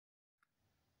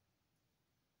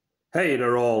Hey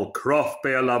there all craft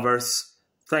beer lovers.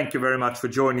 Thank you very much for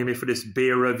joining me for this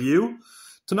beer review.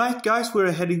 Tonight guys,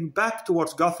 we're heading back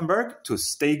towards Gothenburg to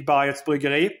Stigbergets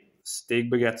Bryggeri,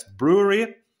 Stigbergets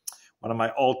brewery, one of my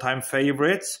all-time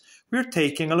favorites. We're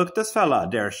taking a look at this fella,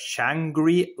 their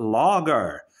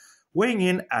Shangri-Lager, weighing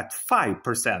in at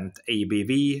 5%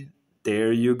 ABV.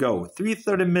 There you go,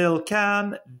 330ml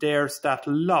can, there's that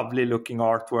lovely looking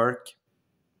artwork.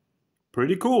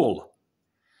 Pretty cool.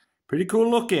 Pretty cool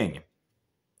looking.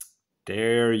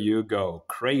 There you go.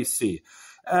 Crazy.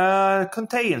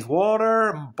 Contains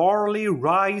water, barley,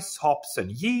 rice, hops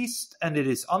and yeast. And it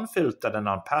is unfiltered and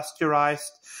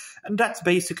unpasteurized. And that's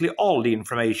basically all the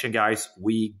information, guys,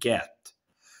 we get.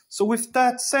 So with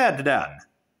that said then,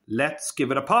 let's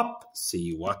give it a pop.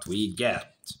 See what we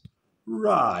get.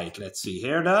 Right, let's see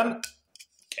here then.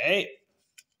 Okay.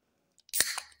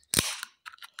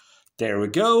 There we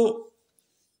go.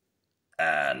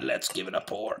 And let's give it a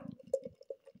pour.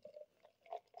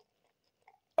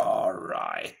 All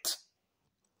right.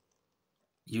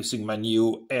 Using my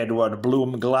new Edward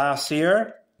Bloom glass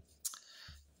here.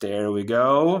 There we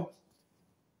go.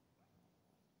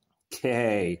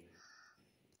 Okay.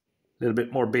 A little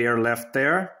bit more beer left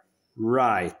there.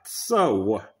 Right.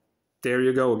 So, there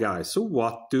you go, guys. So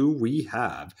what do we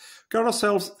have? Got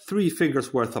ourselves 3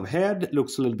 fingers worth of head.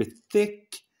 Looks a little bit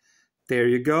thick. There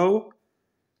you go.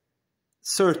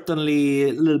 Certainly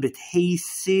a little bit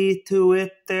hazy to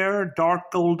it there.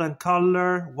 Dark golden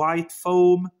color, white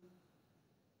foam.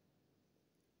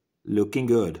 Looking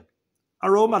good.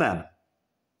 Aroma then.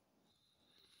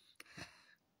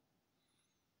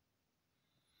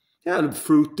 Yeah,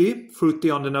 fruity.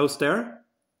 Fruity on the nose there.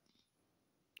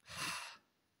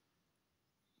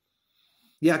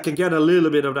 Yeah, I can get a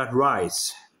little bit of that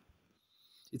rice.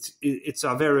 It's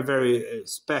a very, very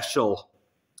special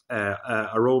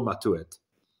aroma to it.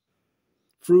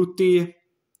 Fruity,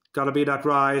 gotta be that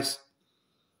rice,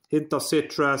 hint of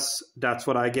citrus, that's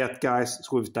what I get, guys.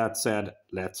 So with that said,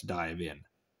 let's dive in.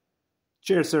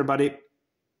 Cheers, everybody.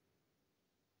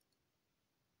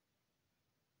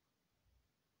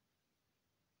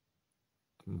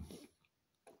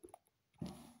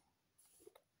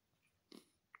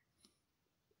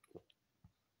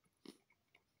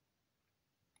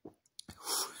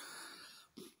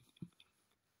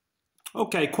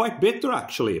 Okay, quite bitter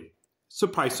actually.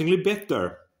 Surprisingly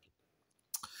bitter.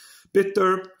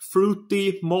 Bitter,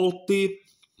 fruity, malty,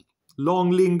 long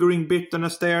lingering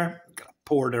bitterness there. I'm gonna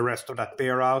pour the rest of that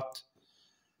beer out.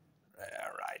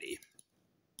 Alrighty.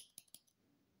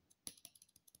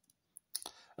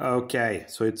 Okay,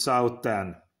 so it's out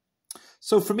then.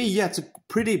 So for me, yeah, it's a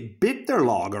pretty bitter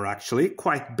lager actually.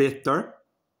 Quite bitter.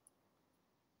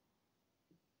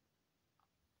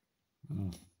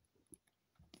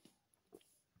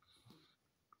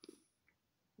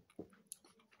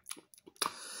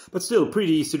 But still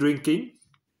pretty easy drinking.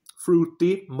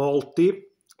 Fruity, malty,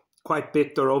 quite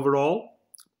bitter overall.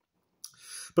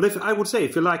 But if I would say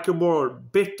if you like your more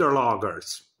bitter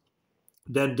lagers,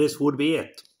 then this would be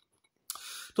it.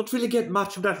 Don't really get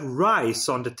much of that rice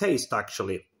on the taste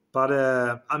actually. But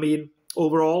I mean,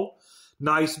 overall,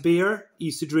 nice beer,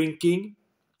 easy drinking,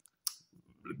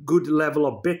 good level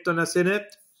of bitterness in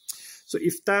it. So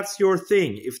if that's your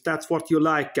thing, if that's what you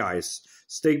like, guys,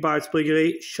 Stigbergets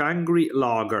Bryggeri,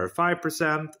 Shangri-Lager,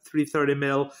 5%,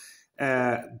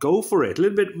 330ml. Go for it. A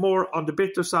little bit more on the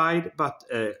bitter side, but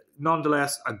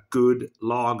nonetheless a good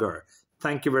lager.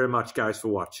 Thank you very much, guys, for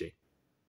watching.